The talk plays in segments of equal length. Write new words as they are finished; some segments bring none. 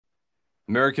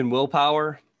American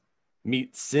willpower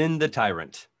meet sin the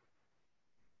tyrant.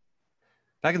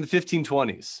 Back in the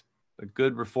 1520s, a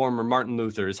good reformer, Martin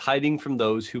Luther, is hiding from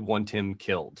those who want him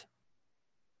killed.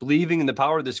 Believing in the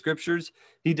power of the scriptures,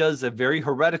 he does a very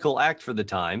heretical act for the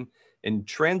time and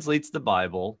translates the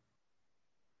Bible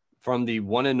from the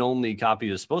one and only copy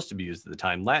that was supposed to be used at the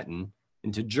time, Latin,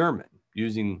 into German,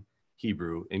 using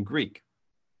Hebrew and Greek.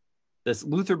 This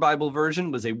Luther Bible version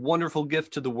was a wonderful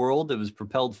gift to the world. It was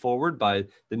propelled forward by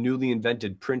the newly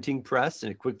invented printing press,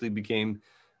 and it quickly became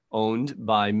owned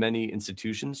by many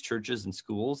institutions, churches, and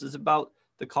schools. Is about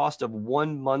the cost of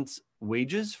 1 month's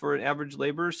wages for an average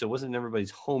laborer, so it wasn't in everybody's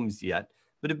homes yet,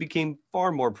 but it became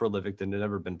far more prolific than had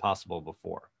ever been possible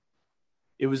before.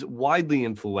 It was widely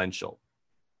influential,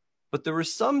 but there were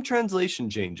some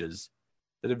translation changes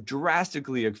that have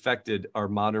drastically affected our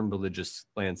modern religious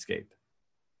landscape.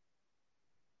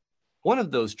 One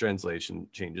of those translation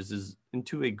changes is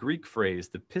into a Greek phrase,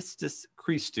 the pistis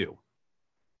Christou.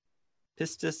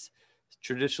 Pistis has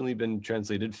traditionally been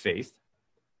translated faith,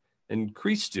 and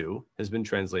Christou has been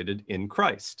translated in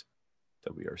Christ,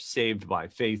 that we are saved by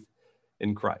faith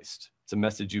in Christ. It's a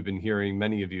message you've been hearing,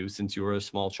 many of you, since you were a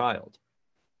small child.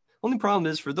 Only problem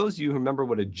is, for those of you who remember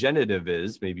what a genitive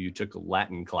is, maybe you took a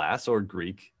Latin class or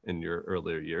Greek in your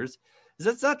earlier years, is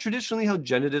that's not traditionally how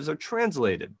genitives are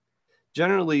translated.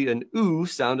 Generally, an "oo"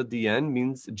 sound at the end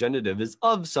means the genitive is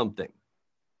of something.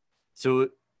 So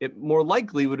it more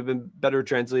likely would have been better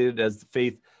translated as the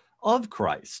faith of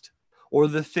Christ or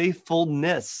the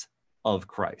faithfulness of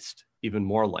Christ, even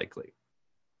more likely.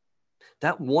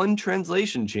 That one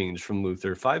translation change from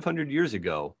Luther 500 years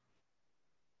ago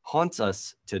haunts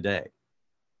us today.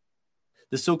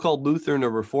 The so-called Lutheran or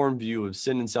Reformed view of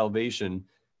sin and salvation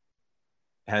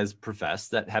has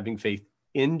professed that having faith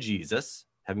in Jesus,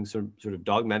 having some sort of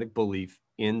dogmatic belief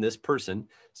in this person,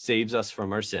 saves us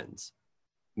from our sins.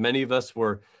 Many of us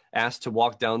were asked to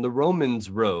walk down the Romans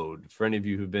road, for any of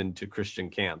you who've been to Christian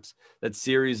camps, that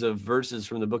series of verses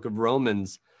from the book of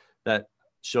Romans that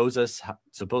shows us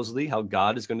supposedly how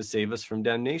God is going to save us from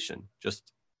damnation.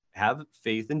 Just have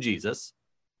faith in Jesus,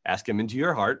 ask him into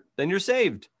your heart, then you're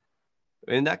saved.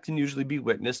 And that can usually be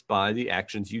witnessed by the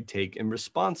actions you take in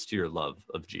response to your love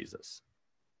of Jesus.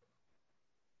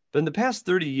 But in the past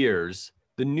 30 years,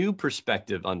 the new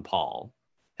perspective on Paul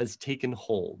has taken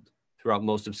hold throughout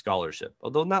most of scholarship,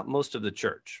 although not most of the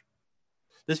church.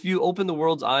 This view opened the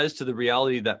world's eyes to the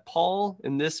reality that Paul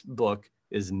in this book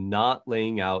is not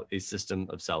laying out a system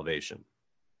of salvation.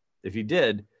 If he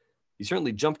did, he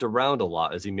certainly jumped around a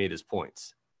lot as he made his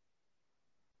points.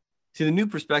 See, the new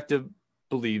perspective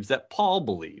believes that Paul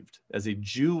believed as a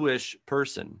Jewish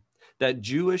person that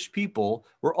Jewish people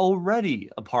were already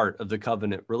a part of the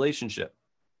covenant relationship,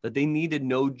 that they needed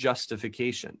no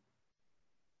justification.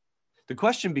 The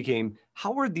question became,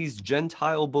 how are these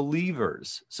Gentile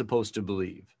believers supposed to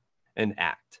believe and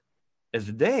act if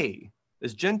they,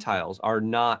 as Gentiles, are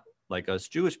not, like us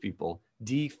Jewish people,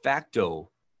 de facto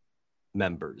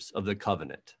members of the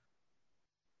covenant?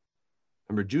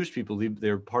 Remember, Jewish people believe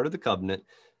they're part of the covenant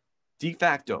de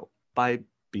facto by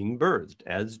being birthed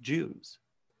as Jews.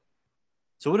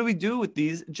 So what do we do with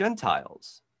these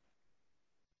Gentiles?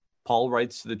 Paul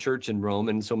writes to the church in Rome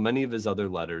and so many of his other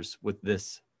letters with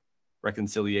this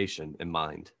reconciliation in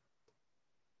mind.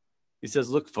 He says,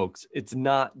 look, folks, it's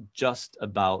not just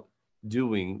about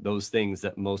doing those things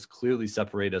that most clearly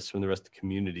separate us from the rest of the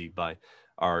community by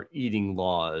our eating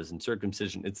laws and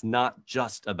circumcision. It's not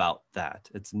just about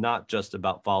that. It's not just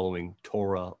about following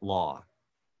Torah law.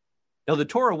 Now, the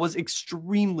Torah was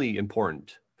extremely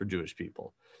important for Jewish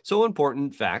people. So important,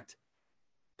 in fact,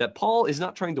 that Paul is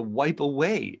not trying to wipe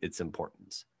away its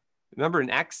importance. Remember in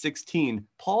Acts 16,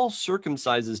 Paul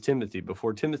circumcises Timothy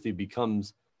before Timothy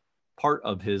becomes part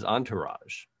of his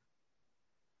entourage.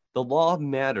 The law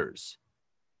matters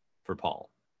for Paul.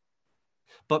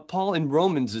 But Paul in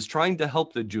Romans is trying to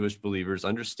help the Jewish believers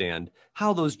understand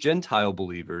how those Gentile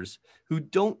believers who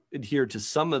don't adhere to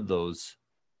some of those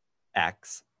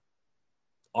acts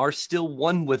are still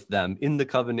one with them in the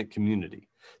covenant community.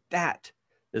 That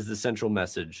is the central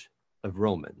message of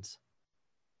Romans.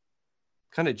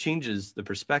 Kind of changes the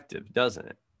perspective, doesn't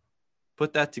it?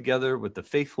 Put that together with the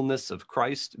faithfulness of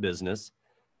Christ business,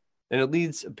 and it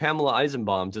leads Pamela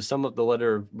Eisenbaum to sum up the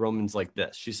letter of Romans like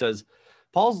this. She says,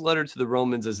 Paul's letter to the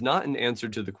Romans is not an answer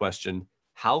to the question,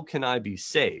 how can I be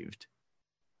saved?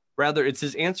 Rather, it's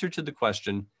his answer to the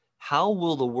question, how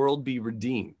will the world be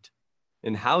redeemed?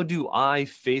 And how do I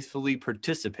faithfully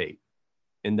participate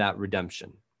in that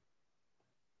redemption?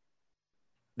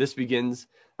 This begins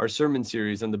our sermon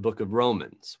series on the book of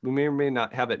Romans. We may or may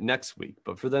not have it next week,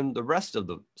 but for them, the rest of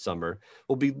the summer,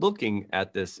 we'll be looking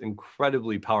at this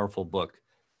incredibly powerful book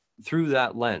through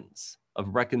that lens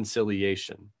of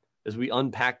reconciliation as we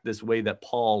unpack this way that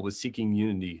Paul was seeking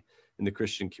unity in the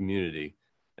Christian community.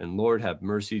 And Lord have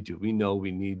mercy, do we know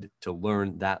we need to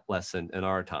learn that lesson in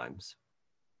our times?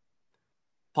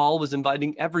 Paul was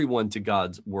inviting everyone to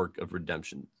God's work of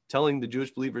redemption, telling the Jewish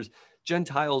believers,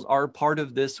 Gentiles are part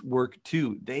of this work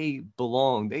too. They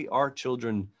belong. They are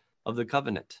children of the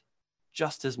covenant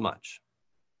just as much.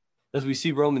 As we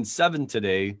see Romans 7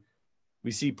 today,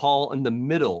 we see Paul in the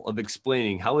middle of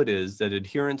explaining how it is that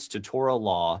adherence to Torah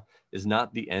law is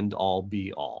not the end all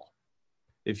be all.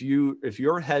 If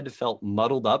your head felt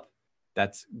muddled up,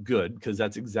 that's good, because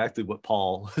that's exactly what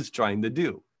Paul was trying to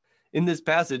do. In this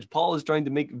passage, Paul is trying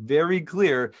to make very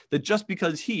clear that just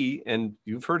because he, and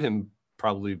you've heard him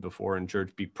probably before in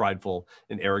church, be prideful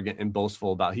and arrogant and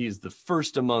boastful about he is the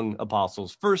first among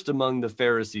apostles, first among the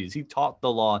Pharisees. He taught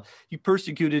the law. He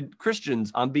persecuted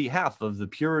Christians on behalf of the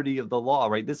purity of the law,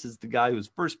 right? This is the guy who's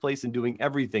first place in doing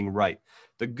everything right.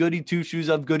 The goody two shoes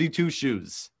of goody two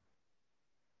shoes.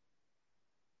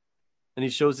 And he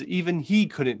shows that even he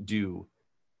couldn't do,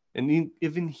 and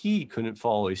even he couldn't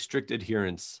follow a strict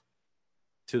adherence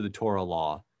to the Torah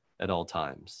law at all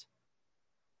times.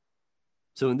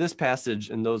 So in this passage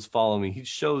and those following, he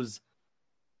shows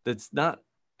that it's not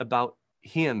about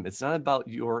him. It's not about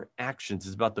your actions.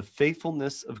 It's about the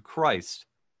faithfulness of Christ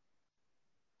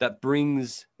that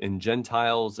brings in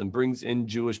Gentiles and brings in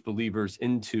Jewish believers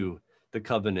into the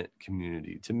covenant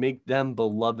community to make them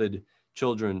beloved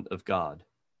children of God.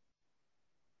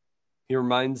 He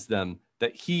reminds them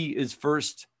that he is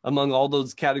first among all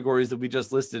those categories that we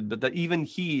just listed, but that even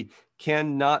he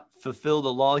cannot fulfill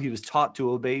the law he was taught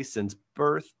to obey since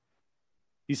birth.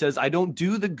 He says, I don't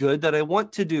do the good that I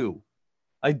want to do.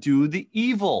 I do the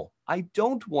evil I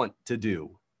don't want to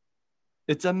do.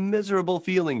 It's a miserable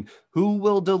feeling. Who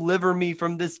will deliver me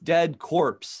from this dead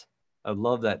corpse? I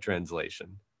love that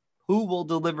translation. Who will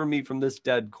deliver me from this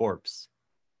dead corpse?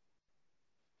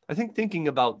 I think thinking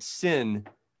about sin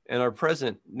and our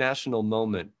present national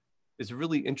moment is a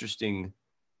really interesting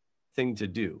thing to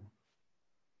do.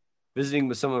 Visiting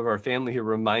with some of our family here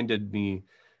reminded me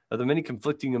of the many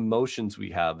conflicting emotions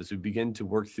we have as we begin to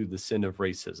work through the sin of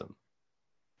racism.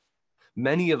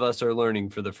 Many of us are learning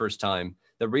for the first time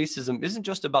that racism isn't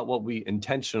just about what we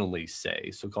intentionally say,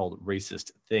 so-called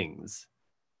racist things.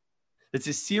 It's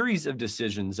a series of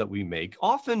decisions that we make,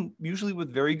 often usually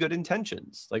with very good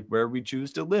intentions, like where we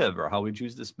choose to live or how we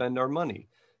choose to spend our money,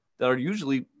 that are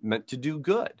usually meant to do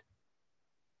good.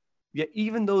 Yet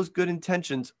even those good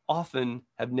intentions often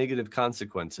have negative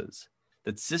consequences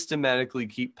that systematically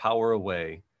keep power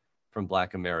away from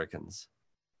Black Americans.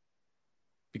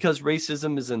 Because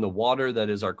racism is in the water that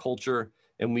is our culture,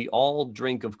 and we all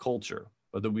drink of culture,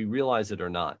 whether we realize it or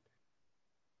not.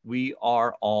 We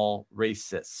are all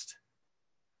racist.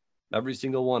 Every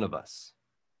single one of us.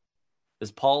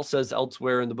 As Paul says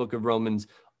elsewhere in the book of Romans,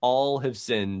 all have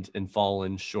sinned and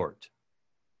fallen short.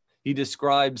 He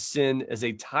describes sin as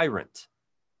a tyrant,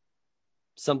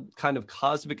 some kind of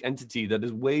cosmic entity that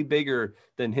is way bigger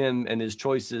than him and his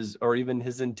choices or even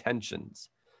his intentions.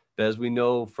 But as we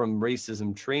know from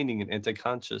racism training and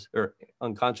anti-conscious or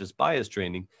unconscious bias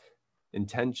training,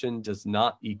 intention does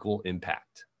not equal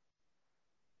impact.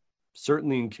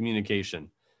 Certainly in communication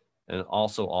and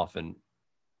also often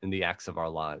in the acts of our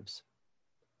lives.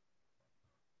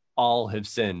 All have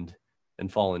sinned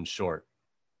and fallen short.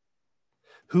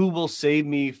 Who will save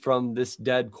me from this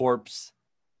dead corpse?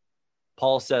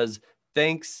 Paul says,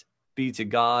 thanks be to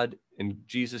God and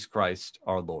Jesus Christ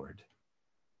our Lord.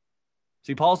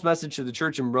 See, Paul's message to the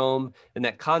church in Rome in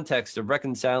that context of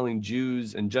reconciling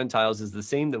Jews and Gentiles is the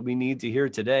same that we need to hear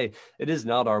today. It is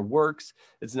not our works.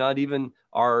 It's not even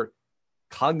our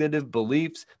cognitive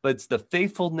beliefs, but it's the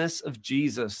faithfulness of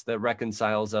Jesus that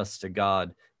reconciles us to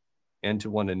God and to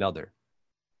one another.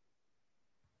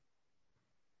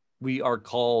 We are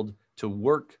called to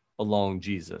work along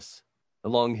Jesus,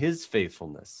 along his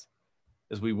faithfulness,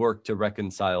 as we work to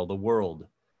reconcile the world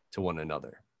to one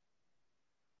another.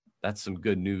 That's some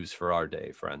good news for our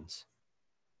day, friends.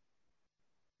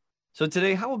 So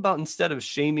today, how about instead of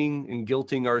shaming and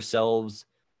guilting ourselves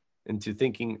into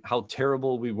thinking how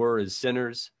terrible we were as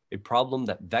sinners, a problem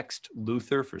that vexed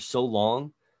Luther for so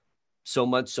long, so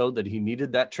much so that he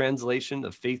needed that translation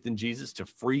of faith in Jesus to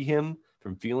free him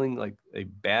from feeling like a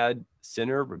bad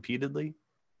sinner repeatedly?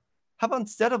 How about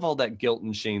instead of all that guilt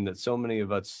and shame that so many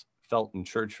of us felt in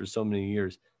church for so many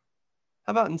years,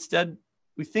 how about instead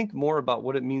we think more about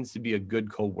what it means to be a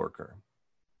good coworker?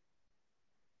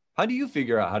 How do you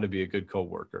figure out how to be a good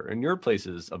coworker in your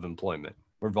places of employment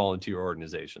or volunteer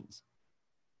organizations?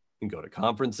 You can go to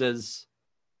conferences,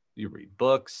 you read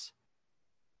books.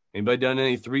 Anybody done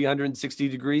any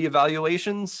 360-degree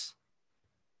evaluations?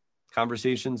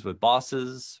 Conversations with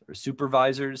bosses or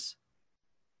supervisors?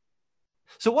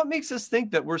 So what makes us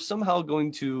think that we're somehow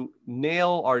going to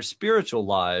nail our spiritual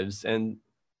lives and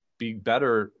be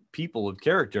better people of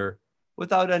character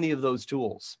without any of those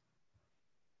tools?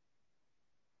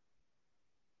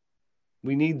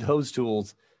 We need those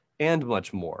tools and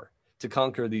much more to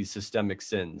conquer these systemic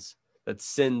sins that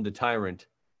sin the tyrant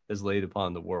has laid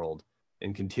upon the world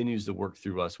and continues to work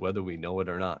through us, whether we know it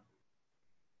or not.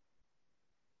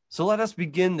 So let us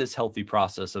begin this healthy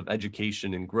process of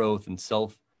education and growth and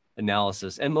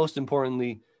self-analysis, and most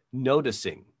importantly,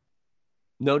 noticing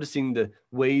the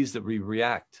ways that we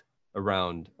react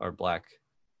around our Black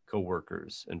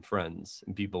coworkers and friends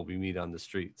and people we meet on the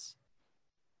streets.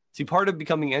 See, part of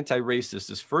becoming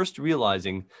anti-racist is first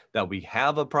realizing that we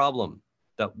have a problem,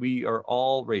 that we are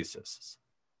all racists.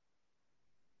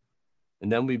 And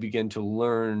then we begin to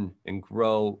learn and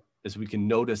grow as we can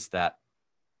notice that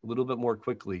a little bit more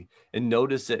quickly and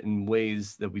notice it in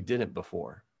ways that we didn't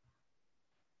before.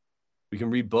 We can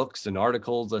read books and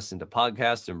articles, listen to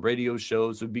podcasts and radio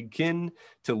shows. We begin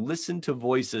to listen to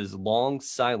voices long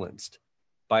silenced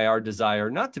by our desire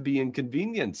not to be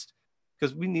inconvenienced,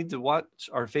 because we need to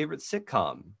watch our favorite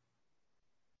sitcom.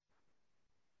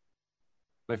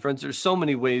 My friends, there's so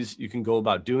many ways you can go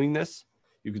about doing this.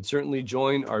 You can certainly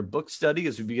join our book study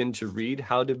as we begin to read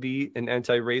How to Be an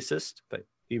Anti-Racist by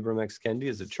Ibram X. Kendi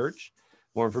as a church.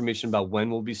 More information about when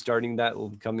we'll be starting that will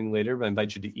be coming later, but I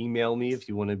invite you to email me if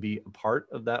you want to be a part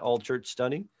of that all-church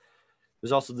study.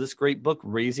 There's also this great book,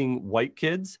 Raising White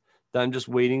Kids, that I'm just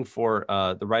waiting for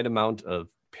the right amount of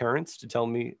parents to tell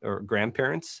me, or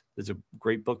grandparents. It's a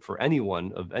great book for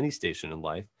anyone of any station in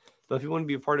life. But if you want to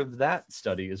be a part of that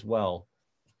study as well,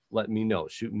 let me know.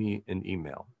 Shoot me an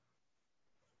email.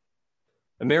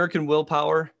 American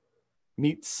willpower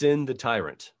meets sin the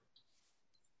tyrant.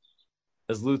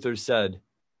 As Luther said,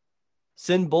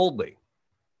 sin boldly,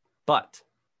 but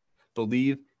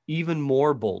believe even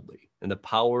more boldly in the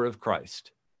power of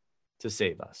Christ to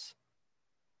save us.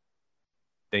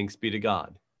 Thanks be to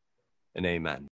God, and amen.